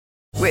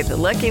With the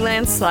Lucky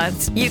Land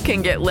Slots, you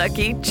can get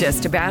lucky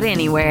just about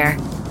anywhere.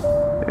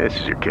 This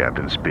is your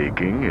captain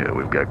speaking.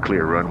 We've got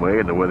clear runway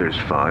and the weather's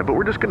fine, but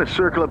we're just going to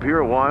circle up here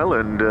a while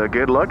and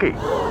get lucky.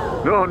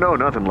 No,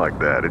 nothing like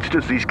that. It's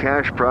just these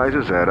cash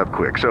prizes add up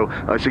quick. So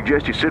I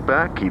suggest you sit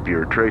back, keep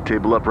your tray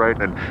table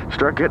upright, and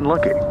start getting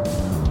lucky.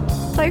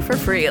 Play for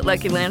free at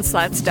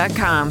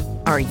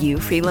LuckyLandSlots.com. Are you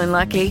feeling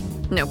lucky?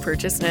 No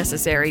purchase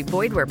necessary.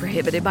 Void where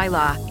prohibited by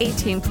law.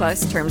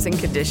 18+ terms and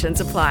conditions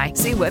apply.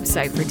 See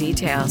website for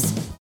details.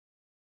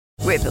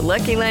 With the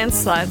Lucky Land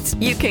Slots,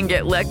 you can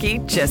get lucky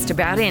just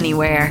about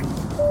anywhere.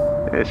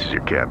 This is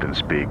your captain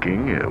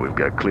speaking. We've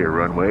got clear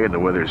runway and the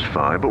weather's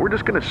fine, but we're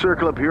just going to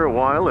circle up here a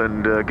while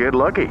and get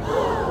lucky.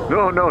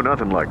 No,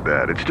 nothing like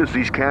that. It's just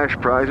these cash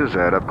prizes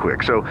add up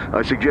quick. So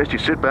I suggest you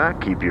sit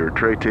back, keep your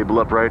tray table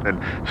upright,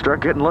 and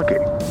start getting lucky.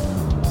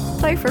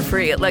 Play for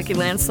free at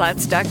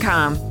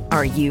LuckyLandSlots.com.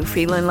 Are you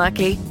feeling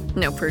lucky?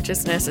 No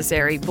purchase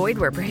necessary. Void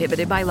where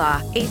prohibited by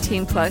law.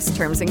 18+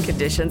 terms and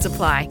conditions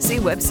apply. See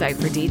website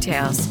for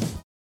details.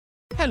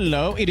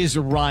 Hello, it is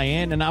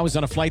Ryan, and I was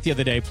on a flight the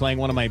other day playing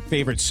one of my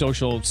favorite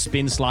social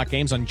spin slot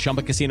games on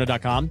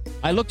ChumbaCasino.com.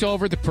 I looked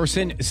over at the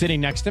person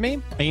sitting next to me,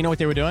 and you know what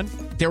they were doing?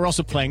 They were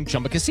also playing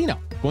Chumba Casino.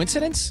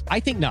 Coincidence?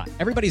 I think not.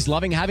 Everybody's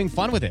loving having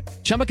fun with it.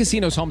 Chumba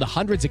Casino is home to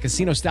hundreds of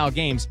casino-style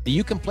games that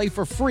you can play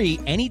for free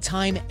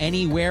anytime,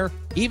 anywhere,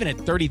 even at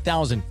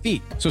 30,000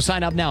 feet. So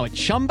sign up now at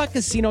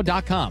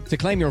ChumbaCasino.com to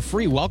claim your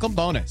free welcome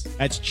bonus.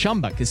 That's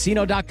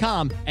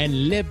ChumbaCasino.com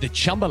and live the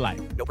Chumba life.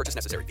 No purchase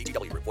necessary.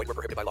 VGW. Void where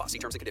prohibited by law. See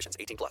terms and conditions.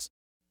 18+.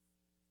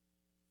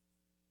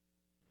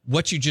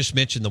 What you just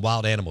mentioned, the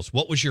wild animals,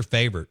 what was your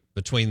favorite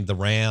between the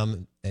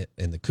ram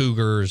and the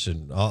cougars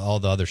and all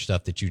the other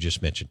stuff that you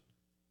just mentioned?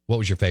 What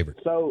was your favorite?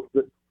 So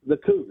the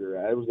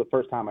cougar, it was the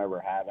first time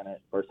ever having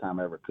it, first time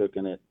ever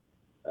cooking it.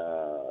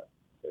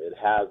 It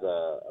has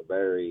a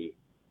very,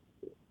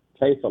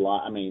 tastes a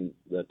lot. I mean,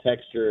 the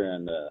texture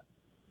and the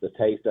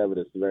taste of it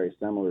is very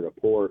similar to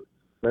pork.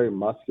 Very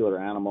muscular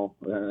animal.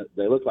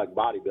 They look like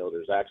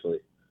bodybuilders, actually.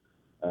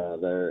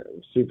 They're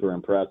super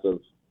impressive,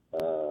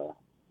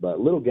 but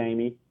a little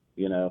gamey,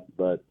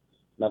 but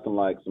nothing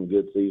like some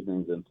good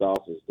seasonings and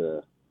sauces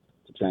to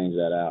change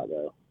that out,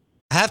 though.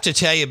 I have to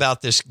tell you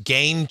about this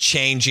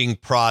game-changing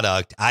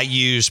product I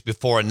use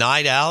before a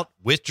night out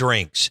with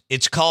drinks.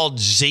 It's called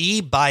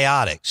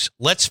Z-Biotics.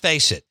 Let's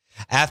face it,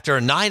 after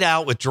a night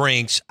out with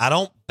drinks, I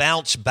don't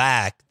bounce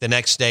back the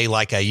next day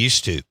like I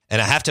used to,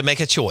 and I have to make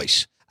a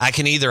choice. I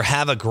can either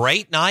have a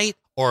great night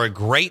or a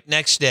great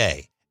next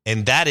day,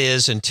 and that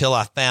is until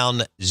I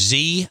found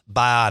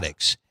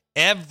Z-Biotics.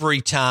 Every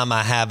time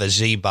I have a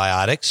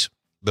Z-Biotics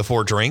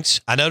before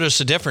drinks, I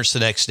notice a difference the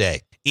next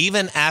day.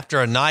 Even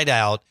after a night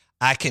out,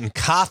 I can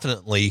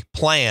confidently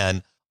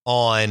plan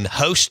on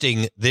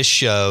hosting this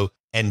show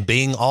and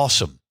being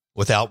awesome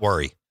without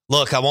worry.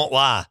 Look, I won't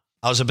lie.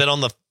 I was a bit on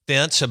the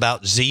fence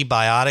about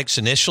Z-Biotics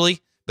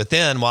initially, but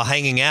then while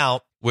hanging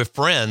out with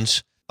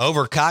friends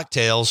over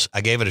cocktails,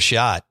 I gave it a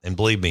shot. And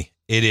believe me,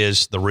 it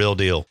is the real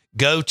deal.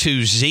 Go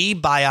to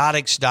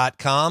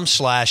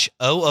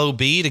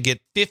zbiotics.com/OOB to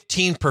get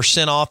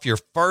 15% off your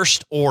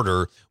first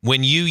order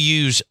when you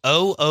use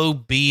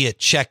OOB at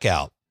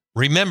checkout.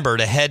 Remember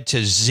to head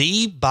to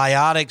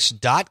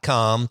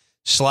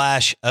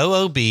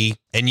zbiotics.com/OOB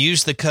and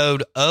use the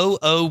code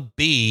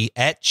OOB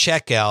at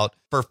checkout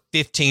for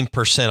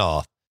 15%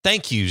 off.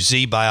 Thank you,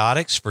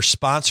 Z-Biotics, for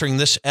sponsoring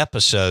this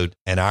episode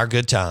and our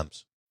good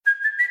times.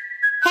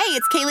 Hey,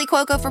 it's Kaylee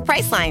Cuoco for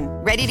Priceline.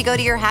 Ready to go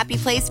to your happy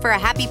place for a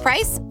happy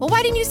price? Well,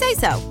 why didn't you say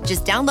so?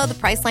 Just download the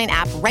Priceline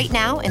app right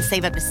now and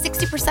save up to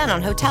 60%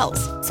 on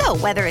hotels. So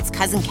whether it's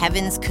Cousin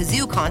Kevin's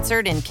Kazoo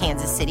Concert in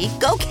Kansas City,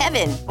 go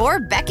Kevin, or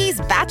Becky's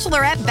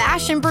Bachelorette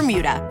Bash in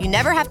Bermuda, you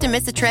never have to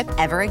miss a trip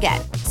ever again.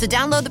 So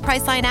download the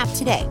Priceline app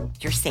today.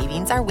 Your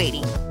savings are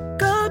waiting.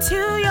 Go to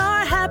your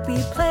happy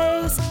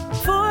place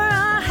for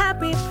a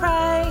happy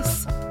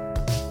price.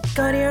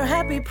 Go to your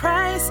happy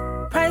price,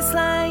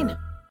 Priceline.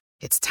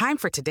 It's time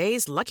for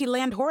today's Lucky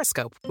Land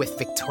horoscope with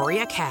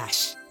Victoria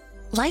Cash.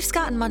 Life's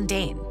gotten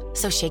mundane,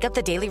 so shake up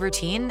the daily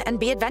routine and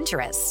be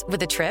adventurous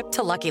with a trip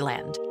to Lucky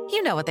Land.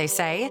 You know what they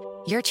say,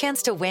 your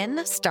chance to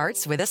win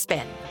starts with a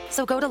spin.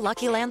 So go to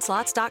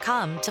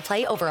LuckyLandSlots.com to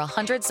play over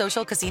 100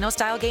 social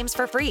casino-style games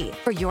for free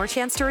for your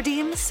chance to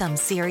redeem some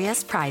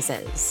serious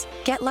prizes.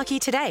 Get lucky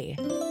today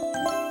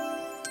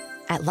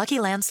at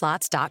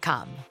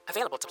LuckyLandSlots.com.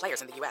 Available to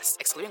players in the U.S.,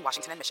 excluding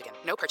Washington and Michigan.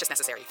 No purchase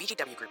necessary.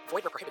 VGW Group.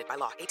 Void where prohibited by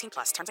law.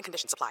 18+. Terms and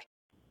conditions apply.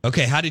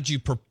 Okay, how did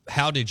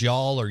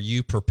y'all or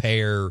you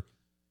prepare?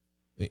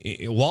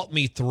 Walk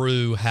me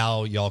through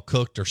how y'all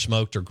cooked or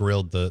smoked or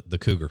grilled the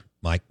cougar,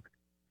 Mike.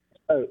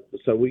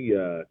 So we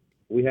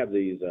have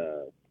these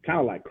kind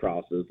of like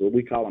crosses. Well,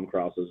 we call them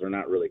crosses. They're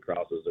not really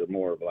crosses. They're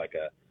more of like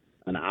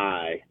an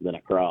eye than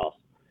a cross.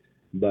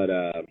 But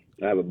I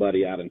have a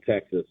buddy out in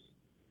Texas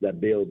that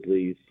builds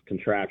these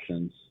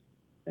contraptions,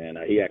 and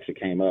he actually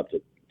came up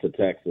to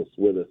Texas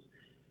with us.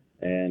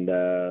 And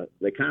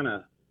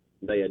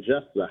they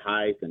adjust the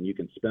height, and you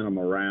can spin them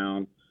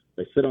around.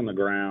 They sit on the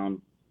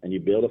ground, and you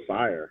build a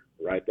fire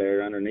right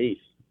there underneath.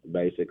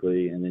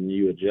 basically, and then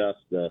you adjust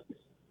the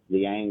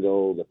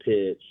angle, the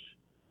pitch,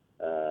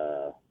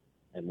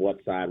 and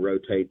what side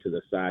rotate to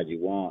the side you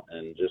want,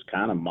 and just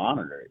kind of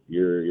monitor it.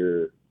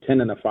 You're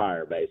tending a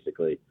fire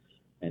basically,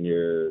 and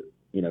you're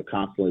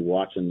constantly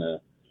watching the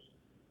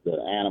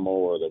animal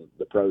or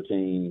the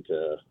protein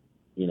to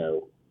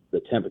the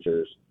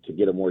temperatures to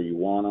get them where you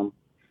want them.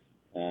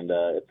 And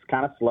it's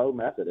kind of slow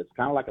method. It's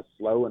kind of like a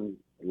slow and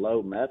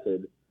low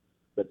method,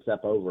 but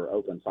step over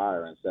open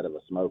fire instead of a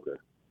smoker.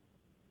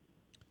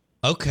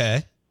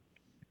 Okay,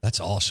 that's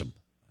awesome.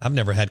 I've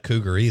never had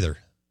Cougar either.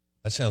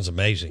 That sounds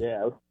amazing.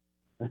 Yeah,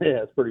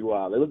 it's pretty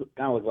wild. They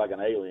kind of look like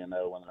an alien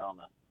though when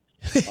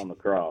they're on the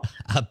cross.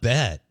 I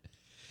bet.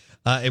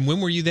 And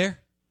when were you there,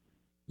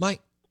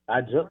 Mike?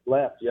 I just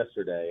left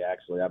yesterday.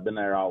 Actually, I've been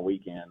there all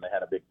weekend. They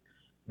had a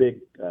big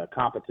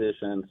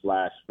competition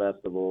 /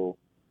 festival.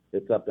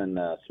 It's up in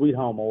Sweet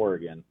Home,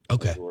 Oregon.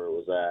 Okay, that's where it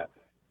was at.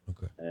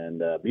 Okay,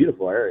 and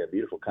beautiful area,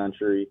 beautiful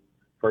country.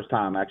 First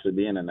time actually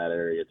being in that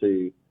area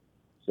too.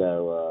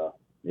 So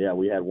yeah,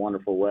 we had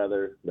wonderful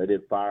weather. They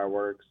did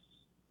fireworks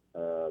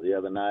the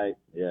other night.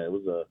 Yeah, it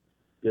was a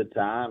good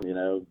time.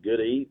 Good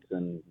eats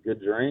and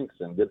good drinks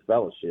and good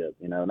fellowship.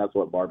 And that's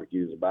what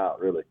barbecue is about,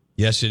 really.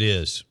 Yes, it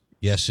is.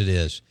 Yes, it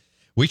is.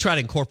 We try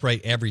to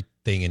incorporate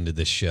everything into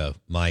this show,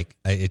 Mike.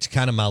 It's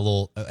kind of my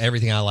little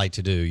everything I like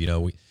to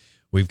do.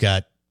 We've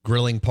got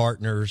grilling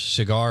partners,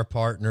 cigar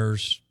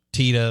partners,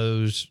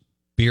 Tito's,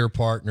 beer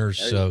partners.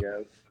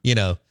 There you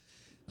go.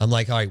 I'm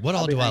like, all right, what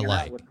all do I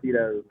like? With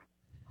Tito's.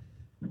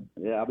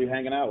 Yeah, I'll be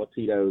hanging out with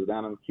Tito's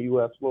down in Key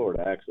West,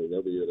 Florida. Actually,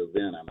 they'll be at an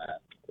event I'm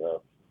at.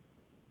 So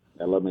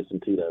I love me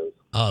some Tito's.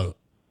 Oh,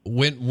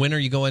 when are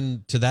you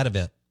going to that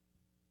event?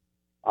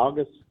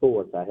 August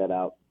 4th, I head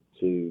out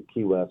to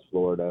Key West,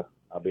 Florida.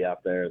 I'll be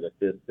out there the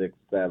 5th, 6th,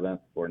 7th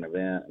for an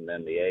event, and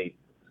then the 8th,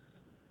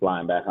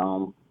 flying back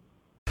home.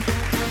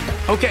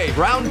 Okay,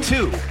 round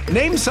 2.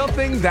 Name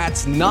something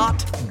that's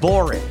not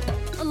boring.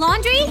 A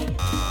laundry?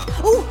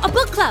 Ooh, a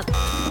book club.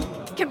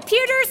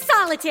 Computer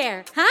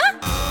solitaire, huh?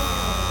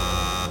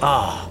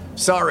 Ah,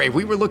 sorry,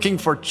 we were looking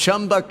for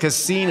Chumba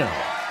Casino.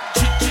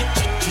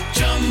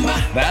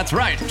 That's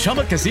right,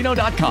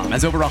 ChumbaCasino.com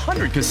has over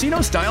 100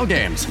 casino-style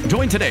games.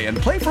 Join today and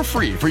play for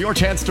free for your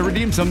chance to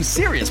redeem some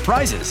serious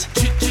prizes.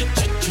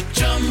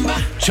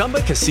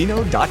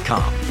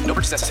 ChumbaCasino.com. No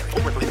purchase necessary.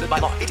 Void where prohibited by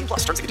law. 18+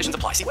 terms and conditions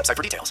apply. See website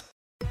for details.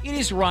 It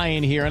is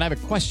Ryan here, and I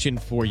have a question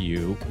for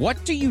you.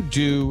 What do you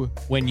do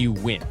when you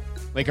win?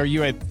 Like, are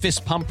you a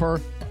fist pumper,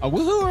 a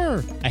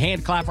woohooer, a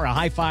hand clapper, a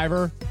high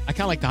fiver? I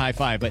kind of like the high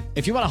five, but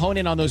if you want to hone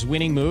in on those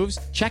winning moves,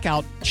 check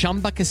out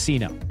Chumba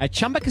Casino. At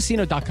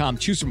ChumbaCasino.com,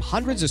 choose from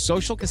hundreds of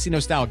social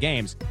casino-style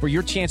games for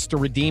your chance to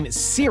redeem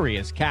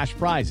serious cash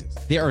prizes.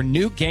 There are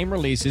new game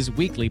releases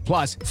weekly,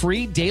 plus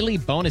free daily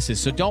bonuses.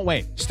 So don't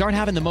wait. Start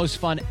having the most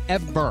fun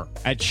ever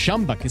at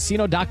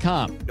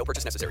ChumbaCasino.com. No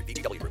purchase necessary.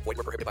 VGW Group. Void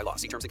where prohibited by law.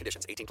 See terms and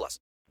conditions. 18+.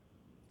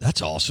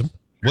 That's awesome.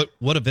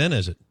 What event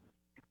is it?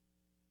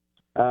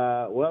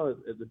 Well,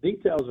 the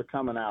details are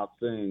coming out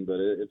soon, but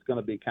it's going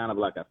to be kind of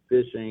like a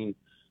fishing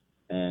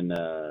and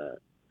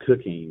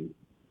cooking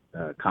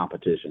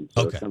competition.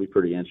 So It's going to be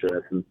pretty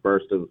interesting.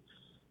 First of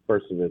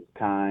its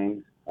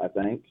kind, I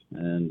think,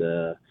 and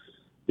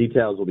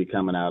details will be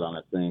coming out on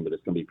it soon, but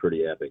it's going to be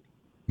pretty epic.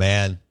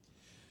 Man,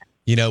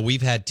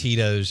 we've had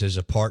Tito's as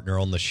a partner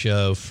on the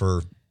show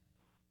for,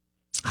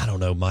 I don't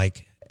know,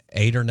 Mike,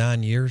 8 or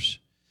 9 years,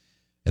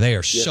 and they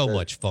are so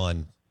much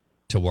fun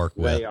to work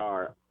with. They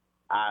are.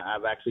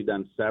 I've actually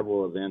done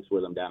several events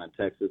with them down in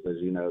Texas. As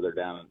you know,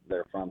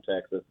 they're from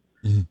Texas.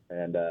 Mm-hmm.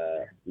 And,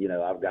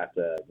 I've got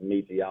to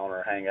meet the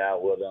owner, hang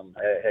out with them.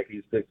 Heck,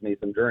 he's fixed me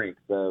some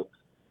drinks. So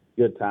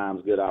good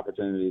times, good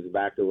opportunities.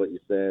 Back to what you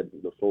said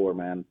before,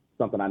 man,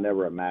 something I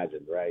never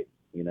imagined, right?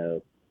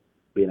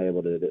 Being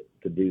able to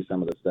do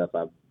some of the stuff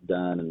I've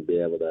done and be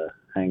able to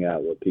hang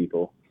out with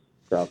people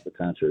across the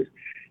country.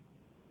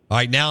 All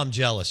right, now I'm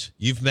jealous.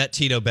 You've met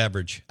Tito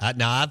Beverage.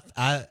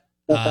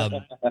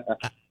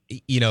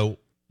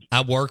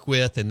 I work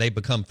with, and they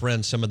become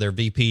friends, some of their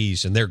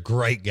VPs, and they're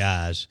great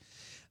guys,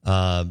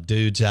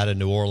 dudes out of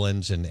New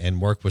Orleans,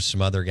 and work with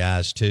some other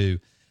guys too.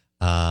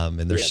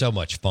 And they're so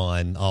much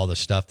fun. All the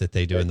stuff that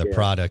they do, and the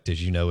product,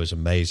 as you know, is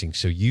amazing.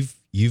 So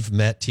you've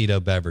met Tito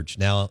Beverage.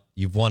 Now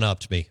you've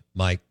one-upped me,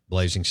 Mike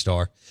Blazing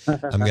Starr.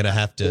 I'm going to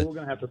have to. We're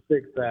going to have to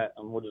fix that,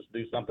 and we'll just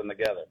do something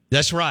together.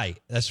 That's right.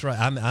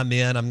 I'm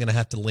in. I'm going to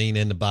have to lean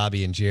into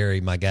Bobby and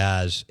Jerry, my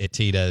guys at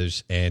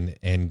Tito's,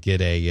 and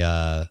get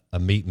a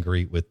meet and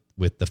greet with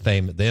the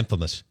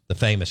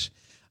famous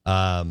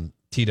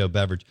Tito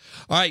Beverage.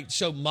 All right,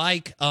 so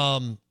Mike,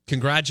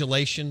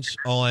 congratulations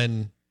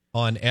on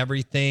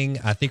everything.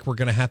 I think we're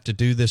going to have to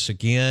do this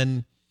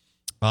again.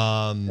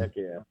 Heck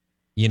yeah.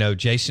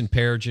 Jason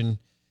Perigin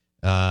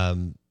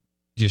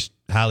just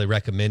highly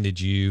recommended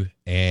you,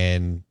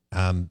 and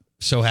I'm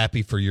so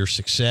happy for your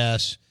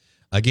success.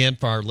 Again,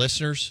 for our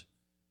listeners,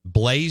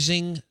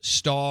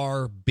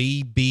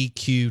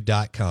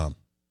 BlazingStarBBQ.com.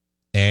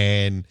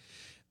 And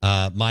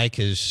Mike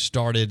has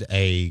started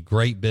a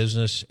great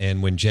business,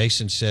 and when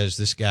Jason says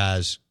this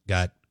guy's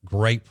got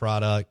great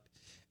product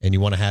and you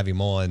want to have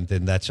him on,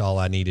 then that's all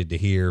I needed to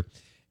hear.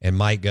 And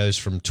Mike goes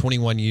from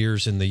 21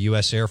 years in the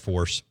U.S. Air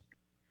Force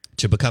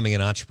to becoming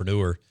an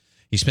entrepreneur.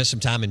 He spent some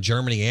time in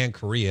Germany and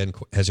Korea and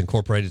has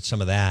incorporated some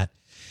of that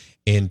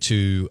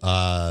into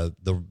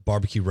the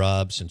barbecue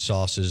rubs and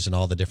sauces and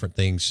all the different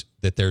things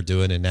that they're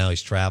doing. And now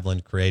he's traveling,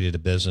 created a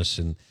business,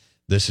 and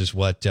this is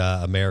what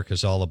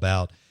America's all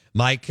about.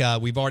 Mike,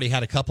 we've already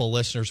had a couple of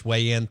listeners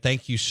weigh in.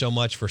 Thank you so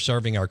much for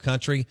serving our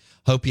country.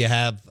 Hope you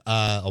have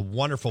a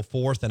wonderful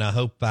 4th, and I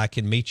hope I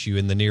can meet you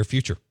in the near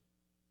future.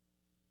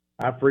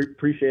 I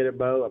appreciate it,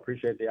 Bo. I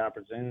appreciate the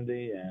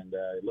opportunity, and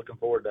looking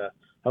forward to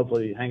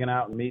hopefully hanging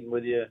out and meeting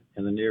with you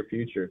in the near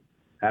future.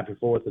 Happy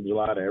 4th of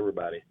July to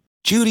everybody.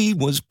 Judy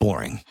was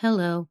boring.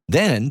 Hello.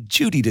 Then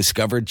Judy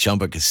discovered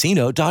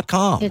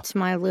ChumbaCasino.com. It's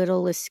my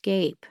little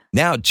escape.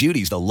 Now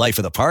Judy's the life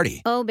of the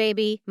party. Oh,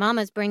 baby,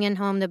 mama's bringing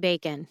home the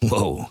bacon.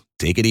 Whoa,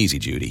 take it easy,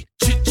 Judy.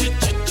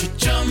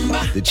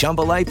 The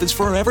Chumba life is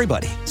for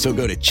everybody. So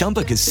go to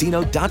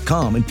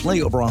ChumbaCasino.com and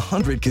play over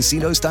 100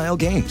 casino-style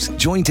games.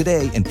 Join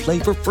today and play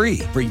for free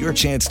for your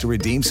chance to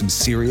redeem some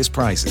serious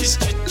prizes.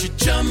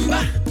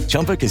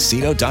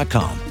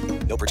 ChumbaCasino.com.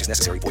 No purchase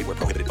necessary. Void where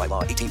prohibited by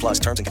law. 18 plus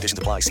terms and conditions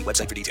apply. See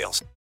website for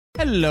details.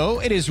 Hello,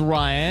 it is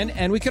Ryan,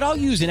 and we could all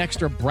use an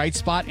extra bright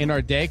spot in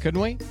our day, couldn't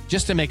we?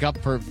 Just to make up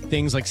for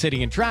things like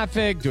sitting in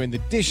traffic, doing the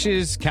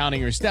dishes,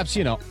 counting your steps,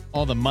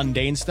 all the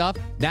mundane stuff.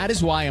 That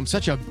is why I'm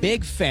such a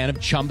big fan of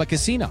Chumba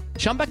Casino.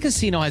 Chumba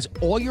Casino has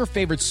all your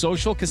favorite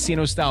social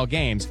casino-style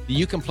games that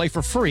you can play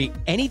for free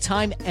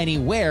anytime,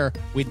 anywhere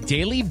with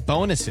daily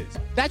bonuses.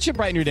 That should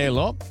brighten your day a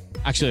little.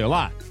 Actually, a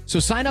lot. So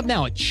sign up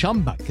now at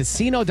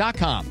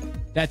ChumbaCasino.com.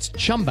 That's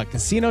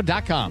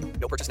ChumbaCasino.com.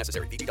 No purchase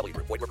necessary. VGW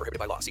Group. Void where prohibited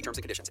by law. See terms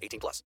and conditions. 18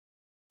 plus.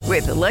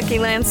 With the Lucky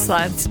Land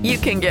Slots, you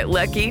can get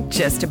lucky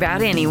just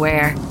about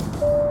anywhere.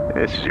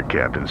 This is your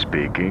captain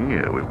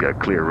speaking. We've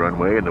got clear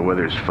runway and the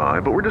weather's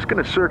fine, but we're just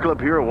going to circle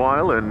up here a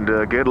while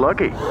and get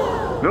lucky.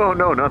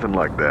 No, nothing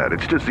like that.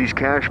 It's just these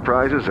cash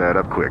prizes add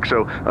up quick.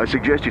 So I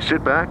suggest you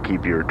sit back,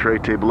 keep your tray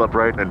table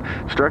upright, and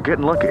start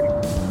getting lucky.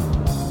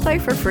 Play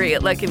for free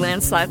at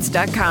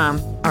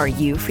LuckyLandSlots.com. Are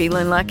you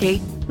feeling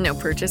lucky? No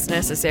purchase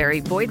necessary.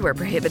 Void where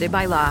prohibited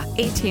by law.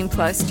 18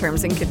 plus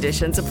terms and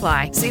conditions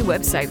apply. See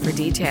website for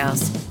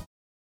details.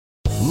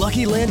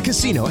 Lucky Land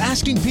Casino,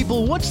 asking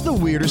people, what's the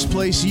weirdest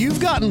place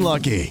you've gotten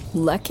lucky?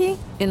 Lucky?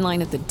 In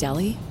line at the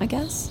deli, I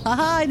guess?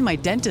 Aha, in my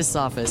dentist's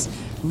office.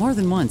 More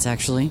than once,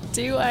 actually.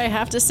 Do I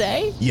have to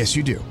say? Yes,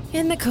 you do.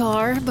 In the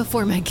car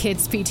before my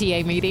kids'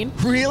 PTA meeting.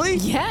 Really?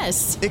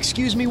 Yes.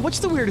 Excuse me, what's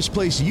the weirdest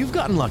place you've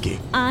gotten lucky?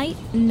 I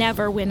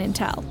never win and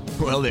tell.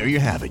 Well, there you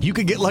have it. You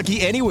can get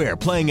lucky anywhere,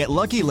 playing at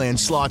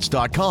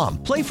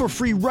LuckyLandSlots.com. Play for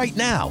free right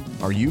now.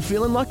 Are you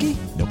feeling lucky?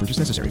 No purchase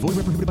necessary. Void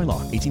where prohibited by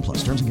law. 18 plus.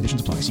 Terms and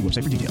conditions apply. See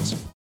website for details.